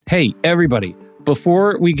Hey, everybody.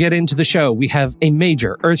 Before we get into the show, we have a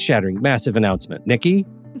major, earth-shattering, massive announcement. Nikki?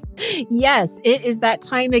 Yes, it is that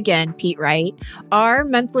time again, Pete Wright. Our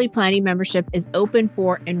monthly planning membership is open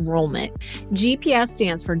for enrollment. GPS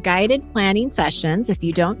stands for Guided Planning Sessions, if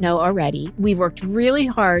you don't know already. We've worked really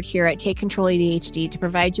hard here at Take Control ADHD to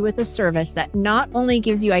provide you with a service that not only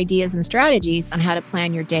gives you ideas and strategies on how to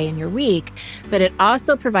plan your day and your week, but it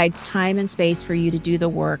also provides time and space for you to do the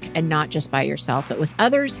work, and not just by yourself, but with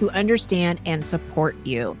others who understand and support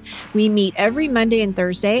you. We meet every Monday and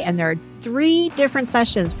Thursday, and there are 3 different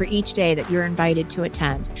sessions for each day that you're invited to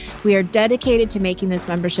attend. We are dedicated to making this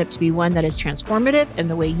membership to be one that is transformative in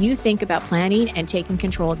the way you think about planning and taking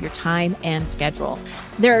control of your time and schedule.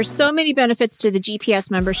 There are so many benefits to the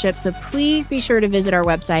GPS membership, so please be sure to visit our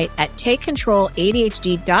website at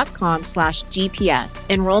takecontroladhd.com/GPS.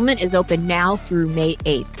 Enrollment is open now through May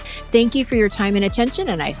 8th. Thank you for your time and attention,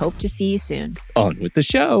 and I hope to see you soon. On with the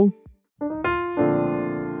show.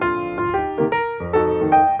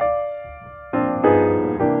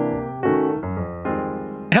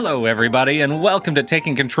 Hello, everybody, and welcome to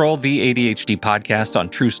Taking Control, the ADHD podcast on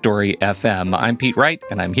True Story FM. I'm Pete Wright,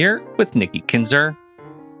 and I'm here with Nikki Kinzer.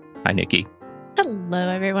 Hi, Nikki. Hello,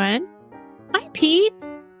 everyone. Hi, Pete.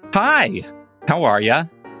 Hi. How are ya?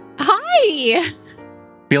 Hi.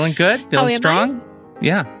 Feeling good? Feeling strong?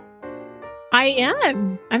 Yeah. I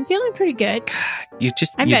am. I'm feeling pretty good. You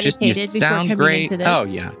meditated before sound coming great. into this. Oh,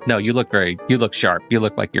 yeah. No, you look sharp. You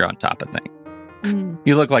look like you're on top of things.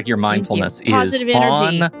 You look like your mindfulness is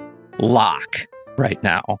on lock right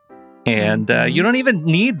now. And you don't even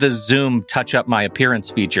need the Zoom touch up my appearance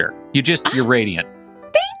feature. You're radiant.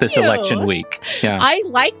 This election week. Yeah. I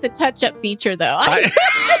like the touch up feature, though. I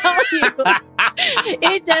tell you,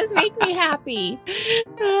 it does make me happy.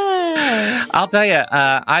 I'll tell you,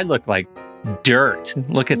 I look like dirt.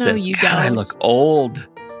 Look at this. You God, don't. I look old.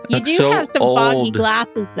 You do have some foggy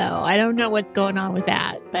glasses, though. I don't know what's going on with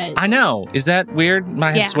that, but I know. Is that weird?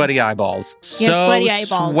 I have sweaty eyeballs. Sweaty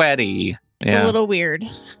eyeballs. Sweaty. It's a little weird.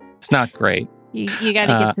 It's not great. You got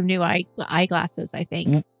to get some new eyeglasses, I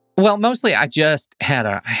think. Well, mostly I just had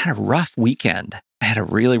a rough weekend. I had a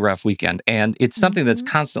really rough weekend, and it's something that's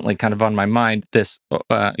constantly kind of on my mind. This,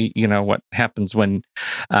 what happens when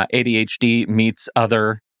ADHD meets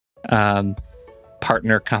other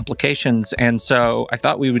partner complications. And so I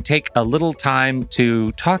thought we would take a little time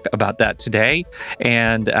to talk about that today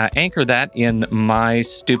and anchor that in my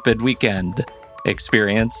stupid weekend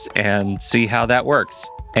experience and see how that works.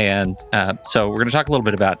 And so we're going to talk a little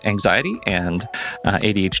bit about anxiety and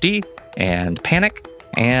ADHD and panic.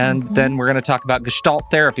 And then we're going to talk about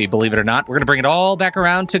Gestalt therapy. Believe it or not, we're going to bring it all back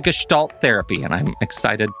around to Gestalt therapy. And I'm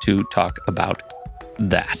excited to talk about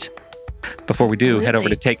that. Before we do, head over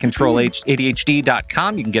to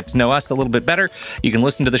takecontroladhd.com. You can get to know us a little bit better. You can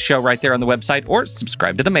listen to the show right there on the website or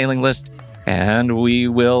subscribe to the mailing list. And we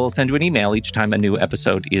will send you an email each time a new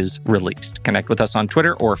episode is released. Connect with us on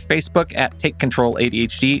Twitter or Facebook at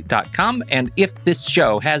takecontroladhd.com. And if this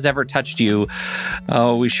show has ever touched you,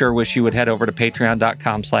 we sure wish you would head over to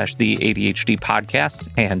patreon.com/the ADHD podcast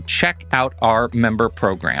and check out our member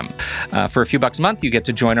program. For a few bucks a month, you get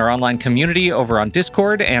to join our online community over on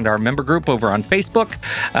Discord and our member group over on Facebook.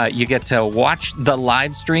 You get to watch the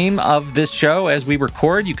live stream of this show as we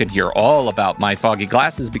record. You can hear all about my foggy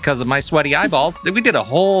glasses because of my sweaty eyeballs. We did a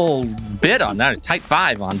whole bit on that, a type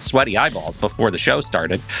 5 on sweaty eyeballs before the show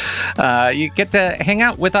started. You get to hang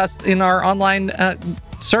out with us in our online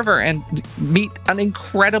server and meet an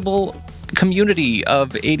incredible community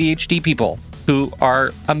of ADHD people who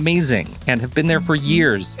are amazing and have been there for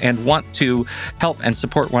years and want to help and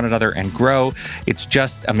support one another and grow. It's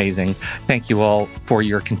just amazing. Thank you all for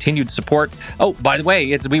your continued support. Oh, by the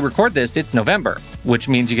way, we record this, it's November, which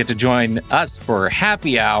means you get to join us for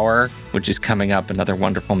Happy Hour, which is coming up, another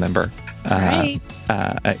wonderful member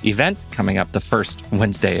event coming up the first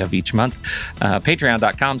Wednesday of each month.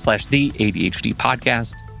 Patreon.com/the ADHD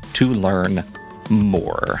podcast to learn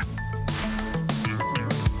more.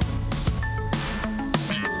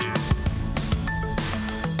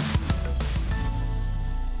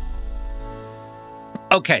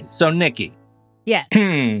 Okay, so Nikki. Yes.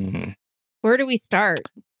 Where do we start?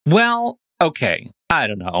 Well, okay, I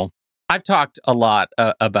don't know. I've talked a lot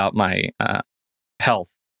about my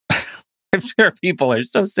health. I'm sure people are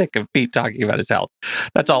so sick of Pete talking about his health.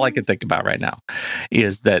 That's all I can think about right now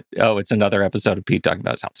is that, it's another episode of Pete talking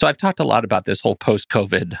about his health. So I've talked a lot about this whole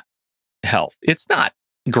post-COVID health. It's not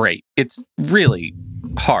great. It's really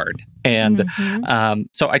hard. And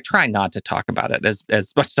so I try not to talk about it as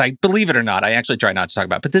much as I, believe it or not, I actually try not to talk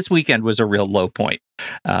about it. But this weekend was a real low point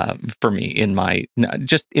for me in my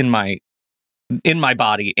in my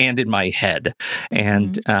body and in my head.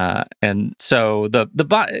 And so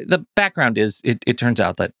the background is it turns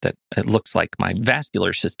out that it looks like my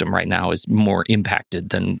vascular system right now is more impacted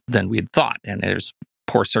than we had thought, and there's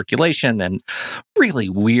poor circulation and really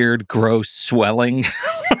weird, gross swelling.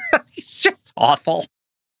 It's just awful.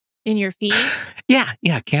 In your feet?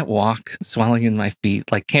 Yeah, can't walk, swelling in my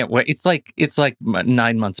feet, like can't wait. It's like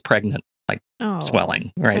 9 months pregnant.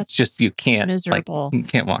 Swelling, right? It's just you can't miserable. You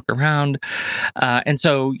can't walk around. And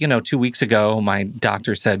so, 2 weeks ago, my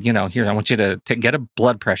doctor said, here, I want you to get a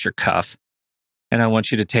blood pressure cuff, and I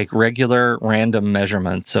want you to take regular random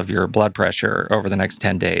measurements of your blood pressure over the next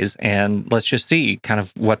 10 days, and let's just see kind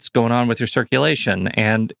of what's going on with your circulation.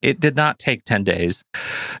 And it did not take 10 days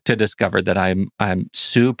to discover that I'm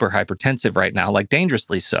super hypertensive right now, like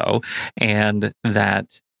dangerously so, and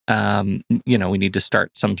that we need to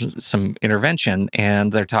start some intervention.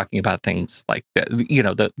 And they're talking about things like,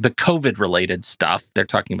 the COVID related stuff. They're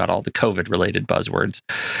talking about all the COVID related buzzwords.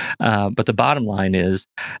 But the bottom line is,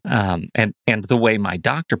 and the way my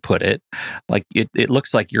doctor put it, like it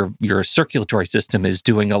looks like your circulatory system is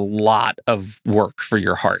doing a lot of work for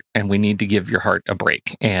your heart, and we need to give your heart a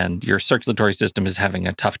break. And your circulatory system is having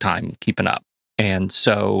a tough time keeping up. And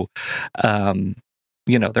so,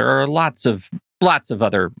 there are lots of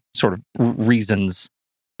other sort of reasons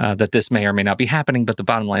that this may or may not be happening, but the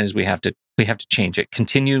bottom line is we have to change it.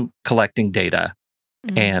 Continue collecting data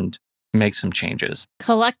and make some changes.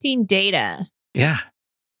 Collecting data. Yeah,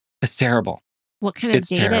 it's terrible. What kind of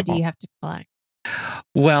data do you have to collect?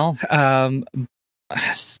 Well,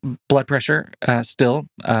 blood pressure still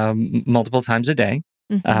multiple times a day,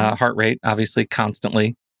 heart rate obviously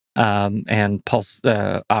constantly. And pulse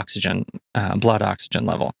oxygen, blood oxygen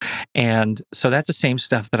level. And so that's the same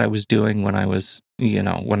stuff that I was doing when I was,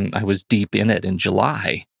 when I was deep in it in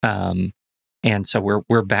July. And so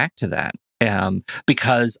we're back to that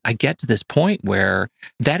because I get to this point where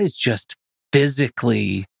that is just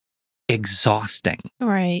physically exhausting.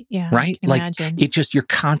 Right. Yeah. Right. Imagine. You're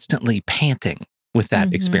constantly panting with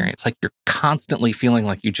that experience. Like you're constantly feeling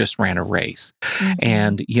like you just ran a race.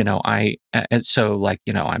 And,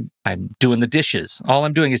 I'm doing the dishes. All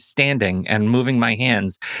I'm doing is standing and moving my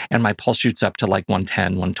hands, and my pulse shoots up to like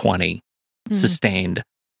 110, 120 sustained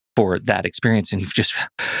for that experience. And you've just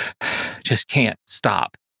can't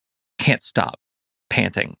stop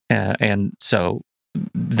panting. And so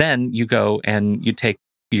then you go and you take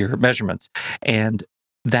your measurements, and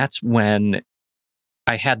that's when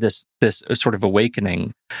I had this sort of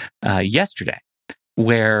awakening yesterday,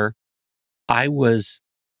 where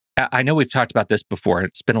I know we've talked about this before.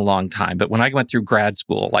 It's been a long time, but when I went through grad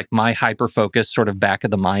school, like my hyper focus sort of back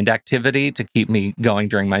of the mind activity to keep me going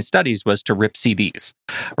during my studies was to rip CDs,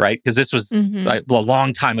 right? Because this was a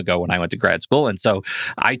long time ago when I went to grad school. And so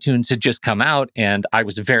iTunes had just come out, and I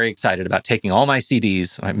was very excited about taking all my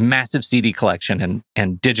CDs, my massive CD collection,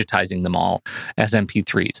 and digitizing them all as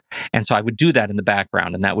MP3s. And so I would do that in the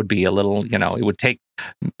background, and that would be a little, it would take,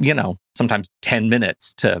 sometimes 10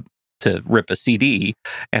 minutes to rip a CD.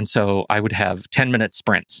 And so I would have 10-minute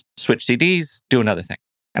sprints, switch CDs, do another thing.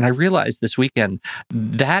 And I realized this weekend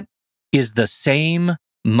that is the same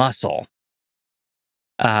muscle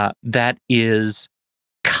that is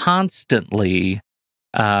constantly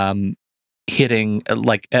hitting,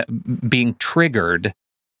 being triggered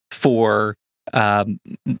for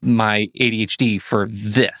my ADHD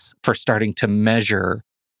for starting to measure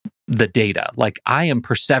the data. Like I am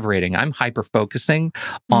perseverating, I'm hyper-focusing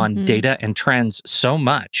on data and trends so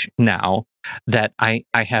much now that I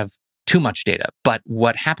have too much data. But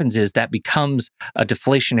what happens is that becomes a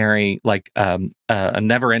deflationary, a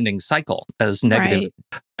never-ending cycle, those negative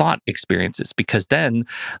thought experiences, because then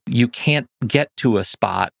you can't get to a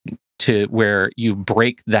spot to where you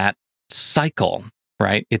break that cycle.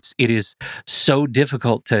 Right? It is so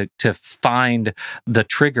difficult to find the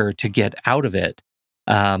trigger to get out of it.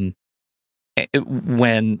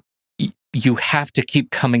 When you have to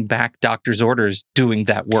keep coming back, doctor's orders, doing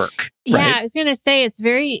that work. Yeah, right? I was going to say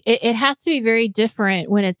it has to be very different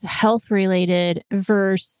when it's health related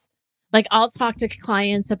versus I'll talk to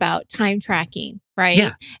clients about time tracking, right?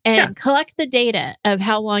 Yeah. And collect the data of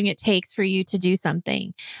how long it takes for you to do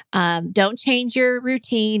something. Don't change your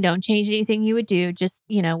routine. Don't change anything you would do. Just,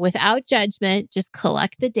 without judgment, just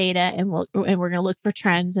collect the data, and we're going to look for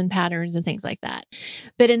trends and patterns and things like that.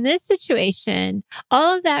 But in this situation,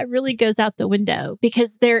 all of that really goes out the window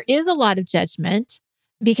because there is a lot of judgment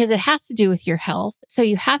because it has to do with your health. So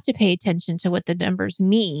you have to pay attention to what the numbers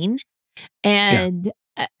mean. And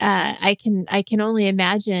I can only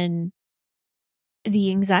imagine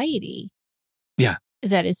the anxiety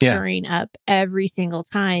that is stirring up every single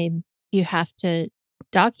time you have to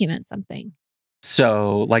document something.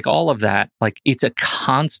 So, like all of that, like it's a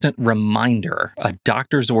constant reminder, a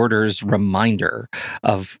doctor's orders reminder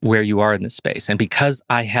of where you are in this space. And because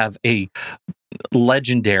I have a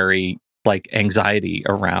legendary like anxiety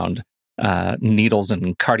around needles and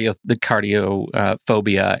the cardio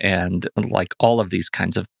phobia and like all of these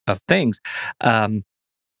kinds of things,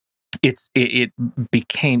 it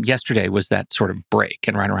became, yesterday was that sort of break,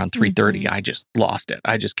 and right around 3:30 I just lost it.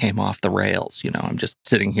 I just came off the rails. I'm just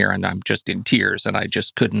sitting here and I'm just in tears and I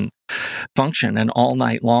just couldn't function. And all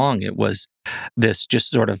night long it was this just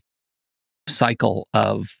sort of cycle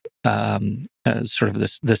of sort of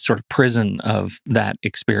this sort of prison of that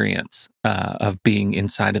experience of being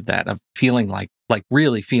inside of that, of feeling like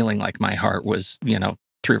really feeling like my heart was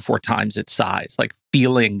 3 or 4 times its size, like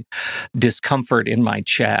feeling discomfort in my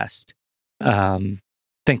chest,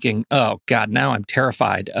 thinking, oh God, now I'm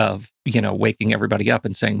terrified of, waking everybody up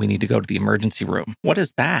and saying we need to go to the emergency room. What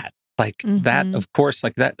is that? Like that, of course,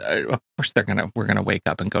 like that, of course we're going to wake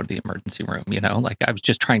up and go to the emergency room, like I was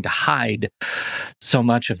just trying to hide so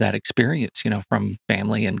much of that experience, from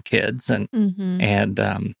family and kids. And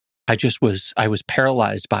I was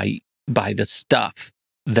paralyzed by the stuff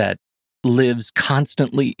that lives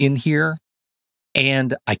constantly in here,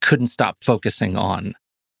 and I couldn't stop focusing on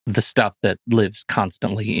the stuff that lives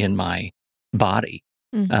constantly in my body.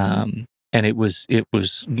 And it was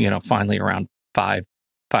finally around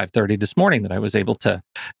 5:30 this morning that I was able to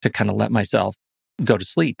kind of let myself go to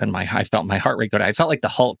sleep, and I felt my heart rate go down. I felt like the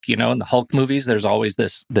Hulk, in the Hulk movies. There's always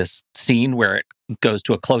this scene where it goes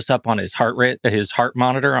to a close up on his heart rate, his heart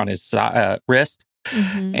monitor on his wrist.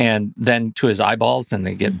 And then to his eyeballs, and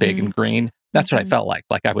they get big and green. That's what I felt like.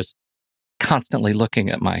 Like I was constantly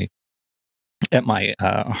looking at my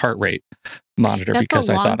heart rate monitor. That's because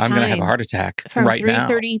I thought I'm going to have a heart attack right now.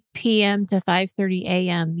 From 3:30 p.m. to 5:30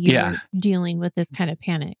 a.m. you were dealing with this kind of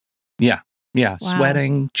panic. Yeah. Wow.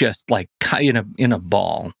 Sweating, just like in a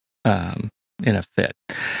ball, in a fit.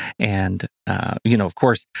 And, of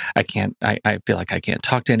course, I feel like I can't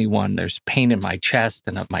talk to anyone. There's pain in my chest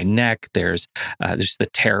and up my neck. There's the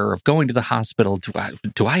terror of going to the hospital.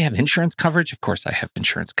 Do I have insurance coverage? Of course I have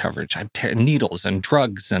insurance coverage. I have needles and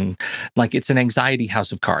drugs, and like it's an anxiety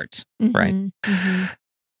house of cards, right?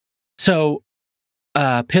 So,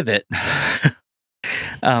 pivot.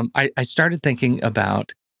 I started thinking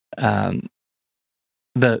about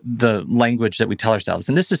the language that we tell ourselves.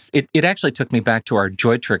 And this is, it actually took me back to our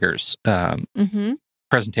Joy Triggers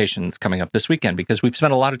presentations coming up this weekend, because we've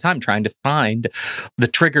spent a lot of time trying to find the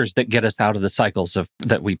triggers that get us out of the cycles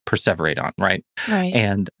that we perseverate on, right?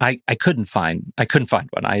 And I couldn't find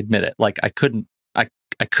one. I admit it. Like I couldn't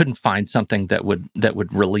find something that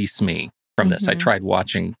would release me from this. I tried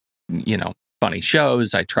watching, funny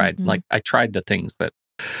shows. I tried the things that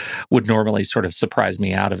would normally sort of surprise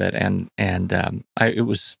me out of it, and it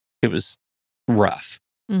was rough,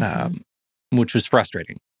 which was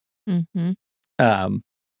frustrating.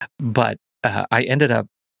 But I ended up,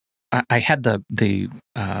 I had the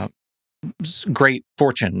great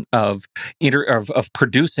fortune of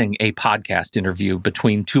producing a podcast interview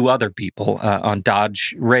between 2 other people on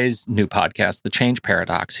Dodge Ray's new podcast, The Change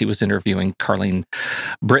Paradox. He was interviewing Carlene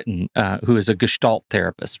Britton, who is a Gestalt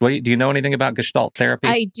therapist. Do you know anything about Gestalt therapy?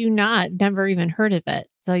 I do not. Never even heard of it.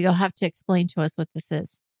 So you'll have to explain to us what this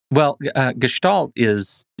is. Well, Gestalt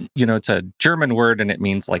is, it's a German word, and it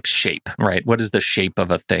means like shape, right? What is the shape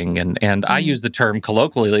of a thing? And I use the term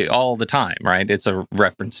colloquially all the time, right? It's a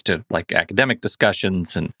reference to like academic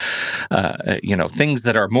discussions and, things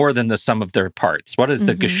that are more than the sum of their parts. What is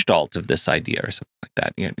the Gestalt of this idea or something like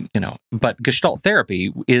that? But Gestalt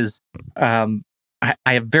therapy is,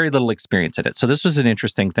 I have very little experience in it. So this was an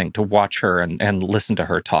interesting thing to watch her and listen to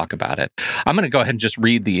her talk about it. I'm going to go ahead and just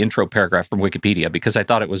read the intro paragraph from Wikipedia, because I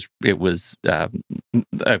thought it was a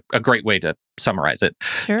great way to summarize it.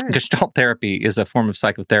 Sure. Gestalt therapy is a form of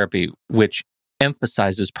psychotherapy which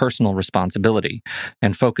emphasizes personal responsibility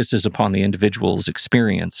and focuses upon the individual's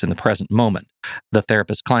experience in the present moment, the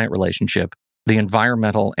therapist-client relationship, the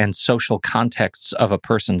environmental and social contexts of a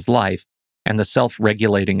person's life, and the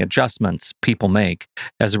self-regulating adjustments people make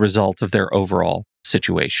as a result of their overall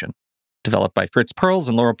situation. Developed by Fritz Perls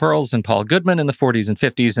and Laura Perls and Paul Goodman in the 40s and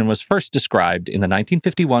 50s, and was first described in the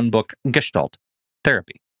 1951 book Gestalt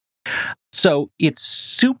Therapy. So it's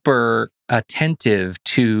super attentive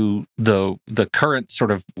to the current sort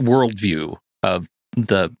of worldview of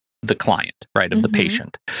the client, right, of the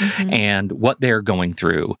patient, and what they're going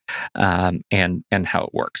through, and how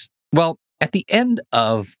it works. Well, at the end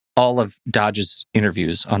of all of Dodge's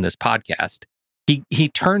interviews on this podcast, he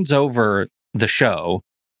turns over the show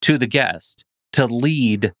to the guest to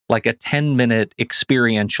lead like a 10-minute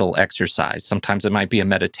experiential exercise. Sometimes it might be a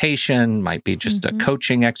meditation, might be just a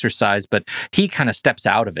coaching exercise, but he kind of steps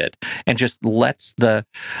out of it and just lets the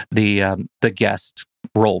guest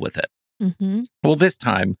roll with it. Well, this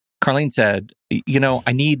time, Carlene said,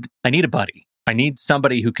 I need a buddy. I need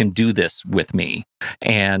somebody who can do this with me.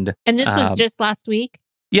 And this was just last week?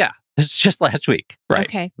 Yeah. This is just last week, right?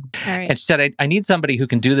 Okay, all right. And she said, I need somebody who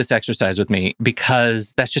can do this exercise with me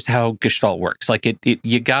because that's just how Gestalt works. Like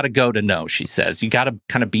you got to go to know, she says. You got to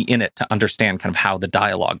kind of be in it to understand kind of how the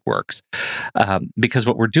dialogue works. Because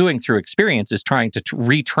what we're doing through experience is trying to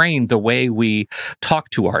retrain the way we talk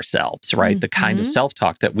to ourselves, right? The kind of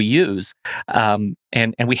self-talk that we use. And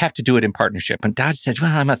we have to do it in partnership. And Dodge said,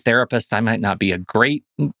 well, I'm a therapist. I might not be a great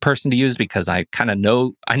person to use because I kind of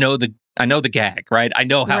know the gag, right? I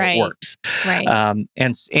know how it works. Right.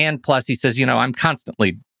 And plus he says, I'm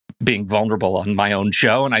constantly being vulnerable on my own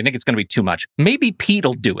show, and I think it's going to be too much. Maybe Pete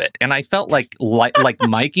will do it. And I felt like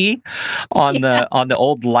Mikey on the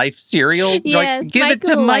old Life cereal. Yes, like, give Mike it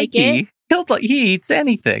to Mikey. Like He eats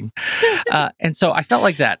anything. And so I felt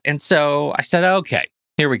like that. And so I said, okay,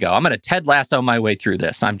 here we go. I'm going to Ted Lasso my way through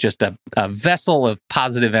this. I'm just a vessel of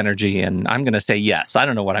positive energy, and I'm going to say yes. I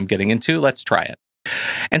don't know what I'm getting into. Let's try it.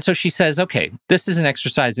 And so she says, okay, this is an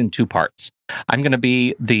exercise in 2 parts. I'm going to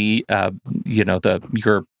be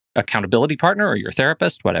your accountability partner or your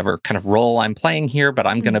therapist, whatever kind of role I'm playing here, but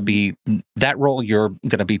I'm going to be that role. You're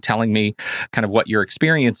going to be telling me kind of what your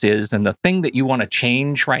experience is and the thing that you want to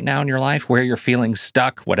change right now in your life, where you're feeling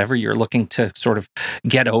stuck, whatever you're looking to sort of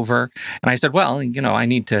get over. And I said, well, I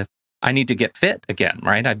need to get fit again,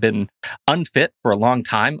 right? I've been unfit for a long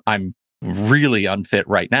time. I'm really unfit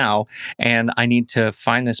right now. And I need to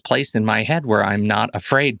find this place in my head where I'm not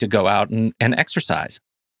afraid to go out and exercise.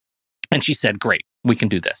 And she said, great, we can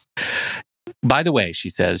do this. By the way,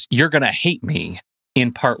 she says, you're going to hate me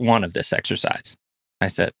in part 1 of this exercise. I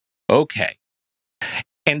said, okay.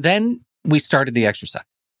 And then we started the exercise.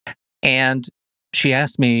 And she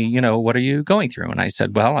asked me, what are you going through? And I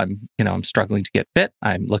said, well, I'm struggling to get fit.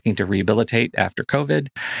 I'm looking to rehabilitate after COVID.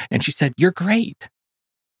 And she said, you're great.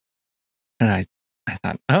 And I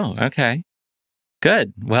thought, oh, okay,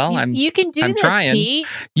 good. Well, you can do I'm this, trying. Pete.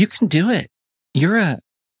 You can do it. You're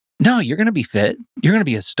going to be fit. You're going to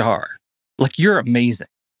be a star. Like, you're amazing.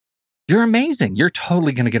 You're amazing. You're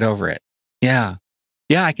totally going to get over it. Yeah.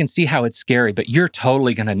 Yeah, I can see how it's scary, but you're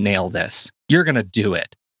totally going to nail this. You're going to do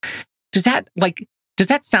it. Does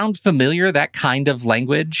that sound familiar, that kind of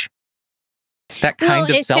language? That kind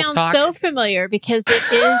of self-talk? It sounds so familiar because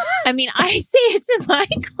it is, I say it to my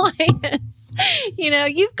clients,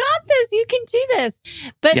 you've got this, you can do this.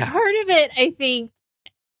 But part of it, I think,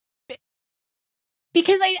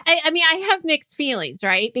 because I have mixed feelings,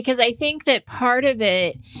 right? Because I think that part of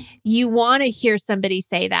it, you want to hear somebody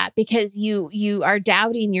say that because you are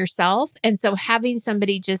doubting yourself. And so having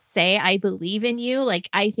somebody just say, I believe in you, like,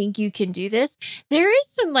 I think you can do this. There is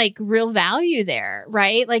some like real value there,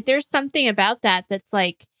 right? Like there's something about that that's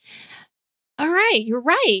like, all right, you're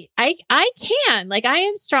right. I can, like, I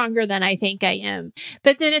am stronger than I think I am.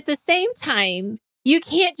 But then at the same time, you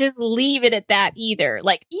can't just leave it at that either.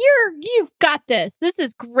 Like, you've got this. This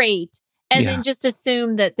is great. And then just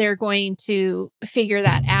assume that they're going to figure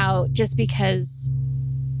that out just because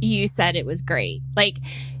you said it was great. Like,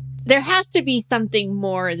 there has to be something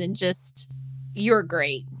more than just you're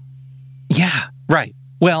great. Yeah, right.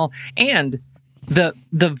 Well, and the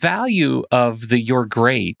value of the you're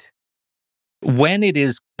great, when it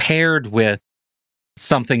is paired with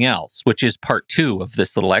something else, which is part 2 of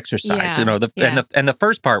this little exercise. And the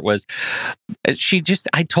first part was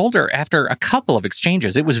I told her after a couple of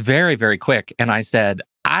exchanges, it was very, very quick. And I said,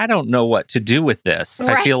 I don't know what to do with this.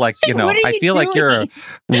 Right. I feel like, like you're a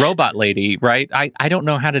robot lady, right? I don't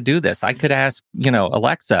know how to do this. I could ask,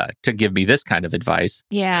 Alexa to give me this kind of advice.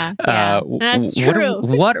 Yeah. That's true.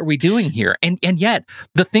 What are we doing here? And yet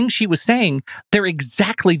the things she was saying, they're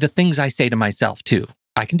exactly the things I say to myself too.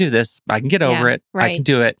 I can do this. I can get over it. Right. I can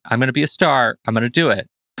do it. I'm going to be a star. I'm going to do it.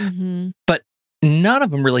 Mm-hmm. But none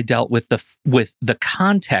of them really dealt with the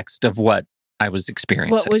context of what I was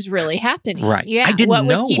experiencing. What was really happening. Right. Yeah. I didn't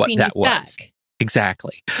know what that was.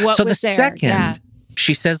 Exactly. So the second,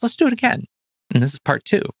 she says, let's do it again. And this is part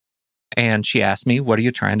 2. And she asked me, what are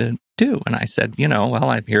you trying to do? And I said,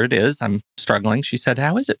 well, here it is. I'm struggling. She said,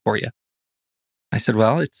 how is it for you? I said,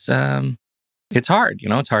 well, it's hard.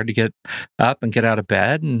 It's hard to get up and get out of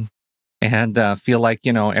bed and feel like,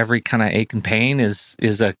 every kind of ache and pain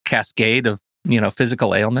is a cascade of,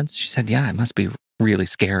 physical ailments. She said, yeah, it must be really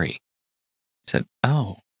scary. I said,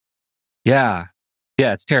 oh, yeah,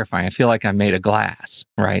 Yeah, it's terrifying. I feel like I'm made of glass,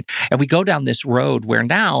 right? And we go down this road where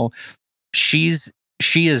now she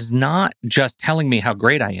is not just telling me how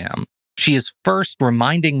great I am. She is first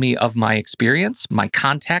reminding me of my experience, my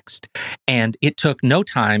context, and it took no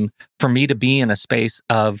time for me to be in a space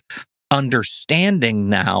of understanding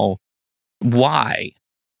now why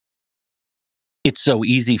it's so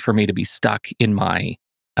easy for me to be stuck in my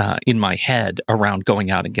head around going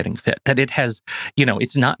out and getting fit. That it has,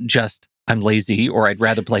 it's not just I'm lazy or I'd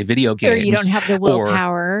rather play video games. Or you don't have the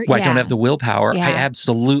willpower. I don't have the willpower. Yeah. I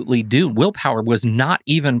absolutely do. Willpower was not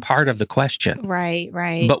even part of the question. Right.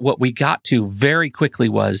 But what we got to very quickly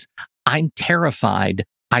was, I'm terrified.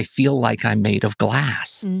 I feel like I'm made of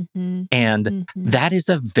glass. Mm-hmm. And Mm-hmm. that is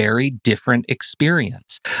a very different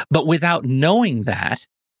experience. But without knowing that,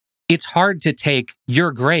 it's hard to take,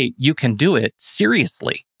 you're great, you can do it,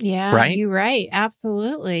 seriously. Yeah, right? You're right.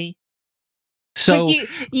 Absolutely. So So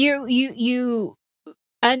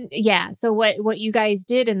what you guys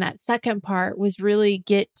did in that second part was really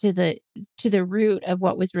get to the root of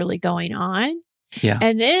what was really going on. Yeah.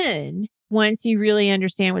 And then once you really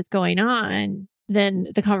understand what's going on, then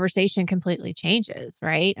the conversation completely changes,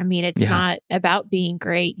 right? I mean, it's not about being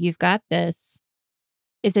great. You've got this.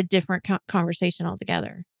 It's a different conversation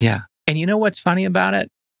altogether. Yeah. And you know what's funny about it?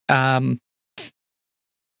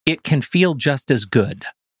 It can feel just as good,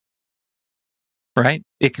 right?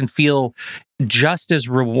 It can feel just as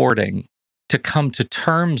rewarding to come to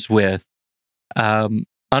terms with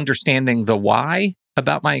understanding the why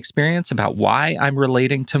about my experience, about why I'm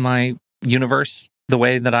relating to my universe the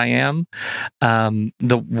way that I am,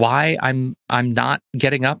 the why I'm not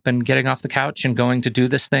getting up and getting off the couch and going to do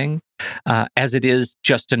this thing, as it is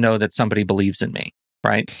just to know that somebody believes in me,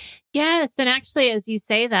 right? Yes, and actually, as you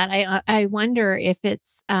say that, I wonder if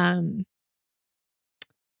it's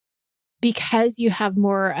because you have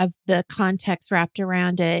more of the context wrapped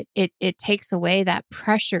around it. It takes away that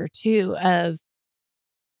pressure too of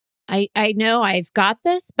I know I've got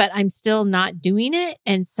this, but I'm still not doing it.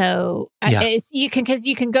 And so you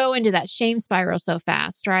can go into that shame spiral so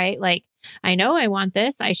fast, right? Like, I know I want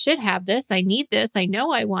this. I should have this. I need this. I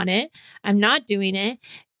know I want it. I'm not doing it,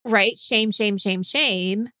 right? Shame.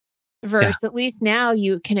 Versus at least now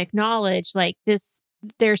you can acknowledge like this,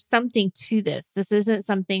 there's something to this. This isn't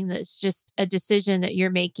something that's just a decision that you're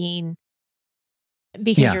making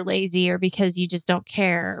because you're lazy or because you just don't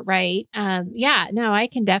care, right? No, I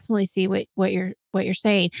can definitely see what you're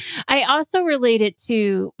saying. I also relate it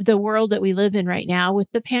to the world that we live in right now with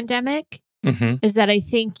the pandemic. Mm-hmm. Is that I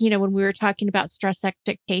think, when we were talking about stress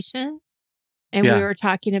expectations and we were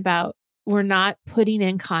talking about we're not putting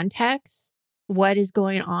in context what is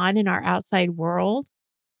going on in our outside world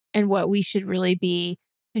and what we should really be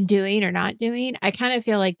doing or not doing. I kind of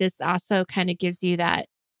feel like this also kind of gives you that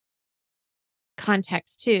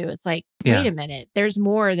context too. It's like, wait a minute, there's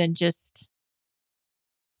more than just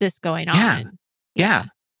this going on. Yeah.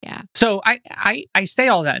 So I say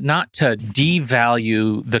all that not to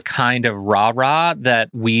devalue the kind of rah-rah that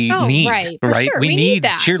we need, right? Sure. We need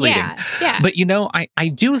that. cheerleading. Yeah. But I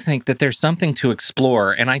do think that there's something to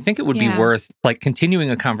explore, and I think it would be worth like continuing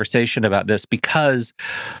a conversation about this, because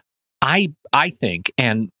I think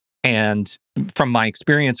and from my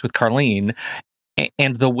experience with Carlene,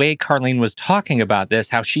 and the way Carlene was talking about this,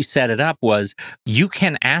 how she set it up was, you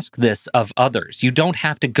can ask this of others. You don't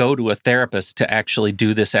have to go to a therapist to actually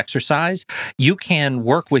do this exercise. You can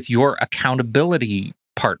work with your accountability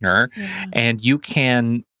partner, and you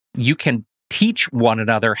can teach one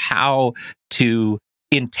another how to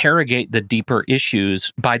interrogate the deeper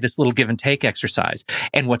issues by this little give and take exercise.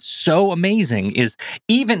 And what's so amazing is,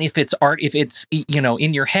 even if it's art, if it's,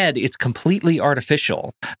 in your head, it's completely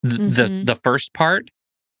artificial. The first part,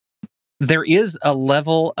 there is a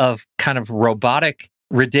level of kind of robotic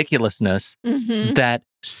ridiculousness that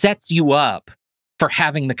sets you up for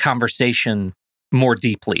having the conversation more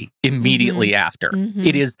deeply immediately after.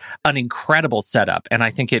 It is an incredible setup, and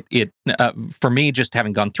I think it for me, just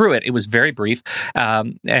having gone through it, it was very brief,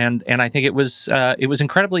 and I think it was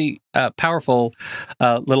incredibly powerful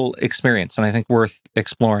little experience, and I think worth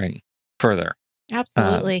exploring further.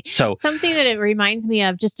 Absolutely. So something that it reminds me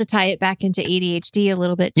of, just to tie it back into ADHD a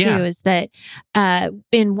little bit too, is that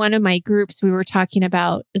in one of my groups, we were talking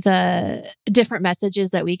about the different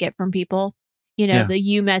messages that we get from people. The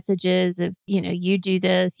you messages of, you do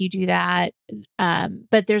this, you do that.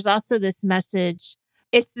 But there's also this message.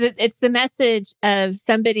 It's the message of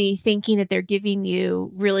somebody thinking that they're giving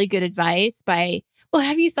you really good advice by, well,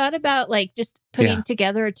 have you thought about like just putting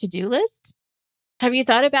together a to-do list? Have you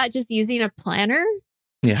thought about just using a planner?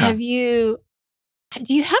 Yeah. Have you,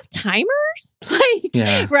 do you have timers?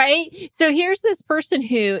 Right? So here's this person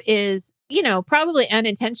who is, probably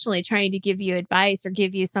unintentionally trying to give you advice or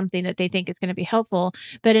give you something that they think is going to be helpful.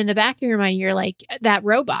 But in the back of your mind, you're like, that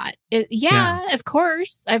robot. Of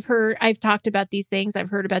course. I've talked about these things. I've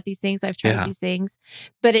heard about these things. I've tried these things,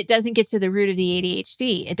 but it doesn't get to the root of the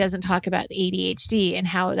ADHD. It doesn't talk about the ADHD and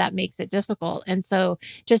how that makes it difficult. And so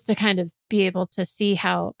just to kind of be able to see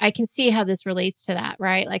how this relates to that,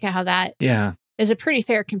 right? Like how that is a pretty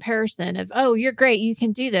fair comparison of, oh, you're great, you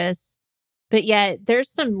can do this. But yet there's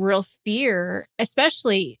some real fear,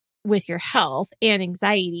 especially with your health and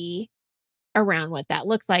anxiety around what that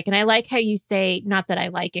looks like. And I like how you say, not that I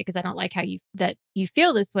like it, because I don't like how you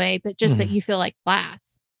feel this way, but just that you feel like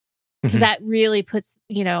glass. Because that really puts,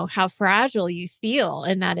 how fragile you feel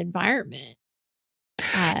in that environment.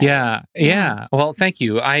 Well, thank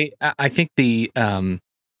you. I think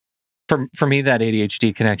for me, that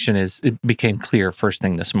ADHD connection it became clear first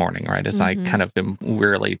thing this morning, right? As I kind of am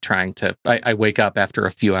wearily trying to, I wake up after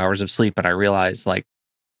a few hours of sleep and I realize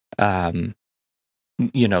the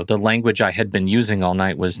language I had been using all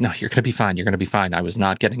night was, no, you're going to be fine. You're going to be fine. I was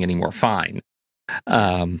not getting any more fine.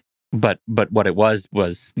 But what it was,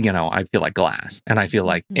 I feel like glass, and I feel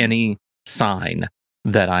like any sign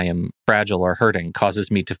that I am fragile or hurting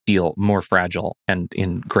causes me to feel more fragile and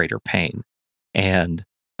in greater pain. And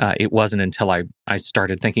it wasn't until I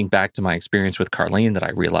started thinking back to my experience with Carlene that I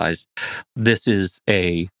realized this is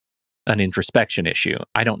an introspection issue.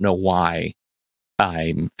 I don't know why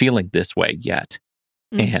I'm feeling this way yet.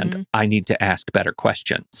 And I need to ask better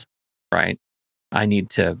questions, right? I need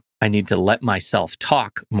to let myself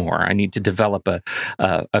talk more. I need to develop a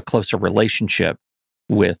closer relationship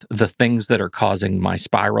with the things that are causing my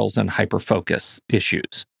spirals and hyperfocus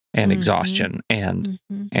issues and exhaustion and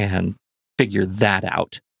figure that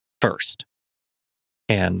out first.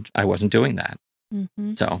 And I wasn't doing that.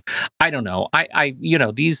 So I don't know. I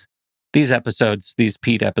these episodes, these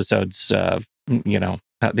Pete episodes,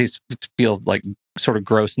 these feel like sort of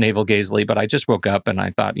gross navel-gazely, but I just woke up and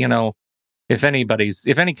I thought, if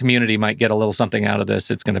any community might get a little something out of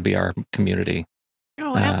this, it's going to be our community.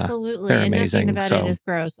 Oh, absolutely. They're and amazing. Nothing about it is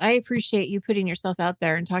gross. I appreciate you putting yourself out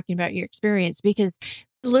there and talking about your experience, because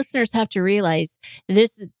listeners have to realize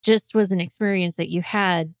this just was an experience that you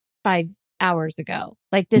had 5 hours ago.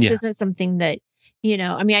 Like this isn't something that,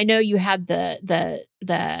 I know you had the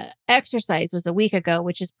exercise was a week ago,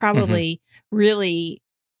 which is probably really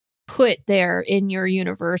put there in your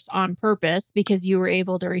universe on purpose because you were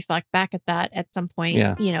able to reflect back at that at some point,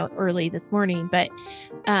 early this morning. But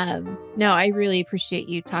no, I really appreciate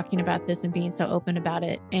you talking about this and being so open about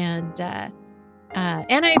it. And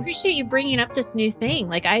I appreciate you bringing up this new thing.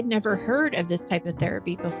 Like I'd never heard of this type of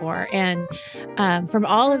therapy before. And from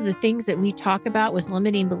all of the things that we talk about with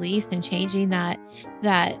limiting beliefs and changing that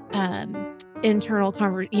internal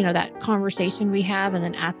that conversation we have and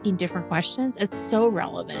then asking different questions, it's so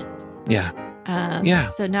relevant.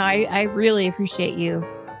 So no, I really appreciate you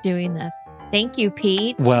doing this. Thank you,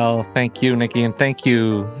 Pete. Well, thank you, Nikki, and thank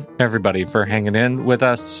you, everybody, for hanging in with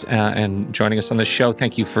us and joining us on this show.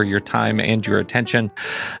 Thank you for your time and your attention.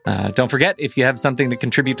 Don't forget, if you have something to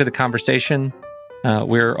contribute to the conversation,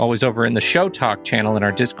 we're always over in the Show Talk channel in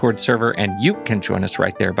our Discord server, and you can join us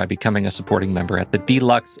right there by becoming a supporting member at the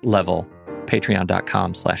deluxe level,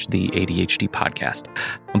 patreon.com/the ADHD podcast.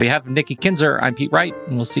 On behalf of Nikki Kinzer, I'm Pete Wright,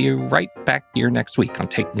 and we'll see you right back here next week on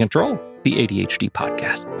Taking Control, the ADHD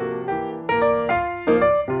podcast.